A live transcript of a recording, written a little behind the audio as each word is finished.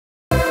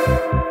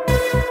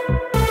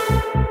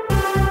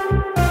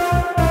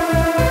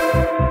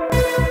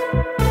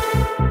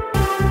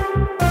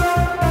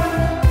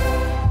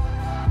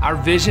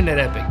vision at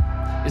Epic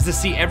is to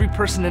see every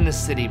person in this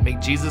city make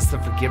Jesus the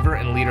forgiver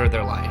and leader of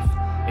their life.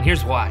 And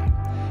here's why.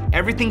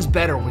 Everything's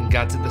better when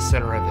God's at the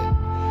center of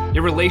it.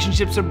 Your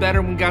relationships are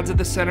better when God's at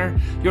the center.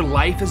 Your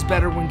life is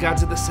better when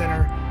God's at the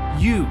center.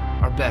 You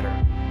are better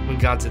when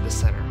God's at the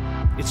center.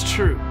 It's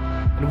true,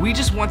 and we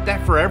just want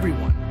that for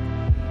everyone.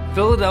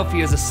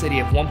 Philadelphia is a city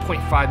of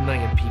 1.5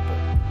 million people.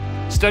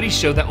 Studies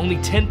show that only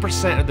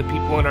 10% of the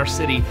people in our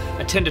city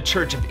attend a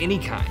church of any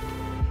kind.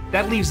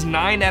 That leaves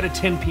 9 out of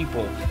 10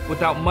 people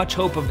without much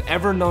hope of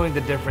ever knowing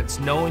the difference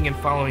knowing and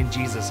following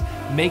Jesus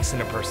makes in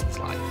a person's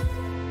life.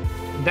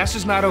 And that's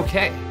just not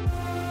okay.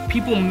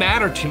 People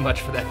matter too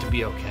much for that to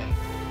be okay.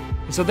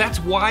 And so that's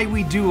why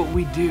we do what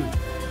we do.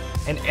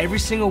 And every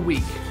single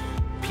week,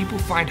 people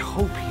find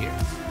hope here,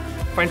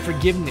 find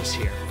forgiveness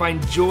here,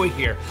 find joy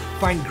here,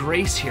 find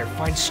grace here,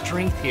 find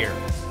strength here,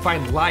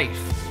 find life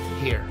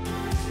here.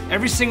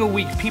 Every single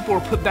week, people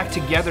are put back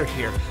together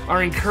here,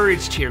 are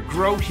encouraged here,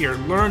 grow here,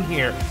 learn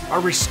here,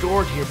 are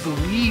restored here,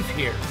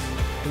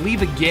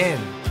 believe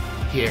again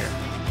here.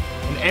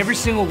 And every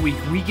single week,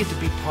 we get to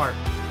be part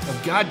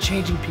of God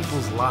changing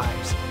people's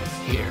lives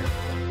here.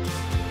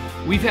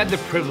 We've had the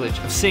privilege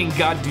of seeing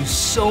God do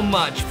so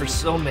much for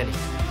so many.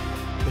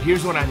 But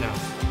here's what I know.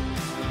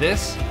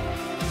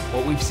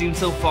 What we've seen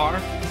so far,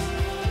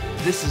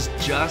 this is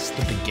just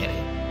the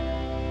beginning.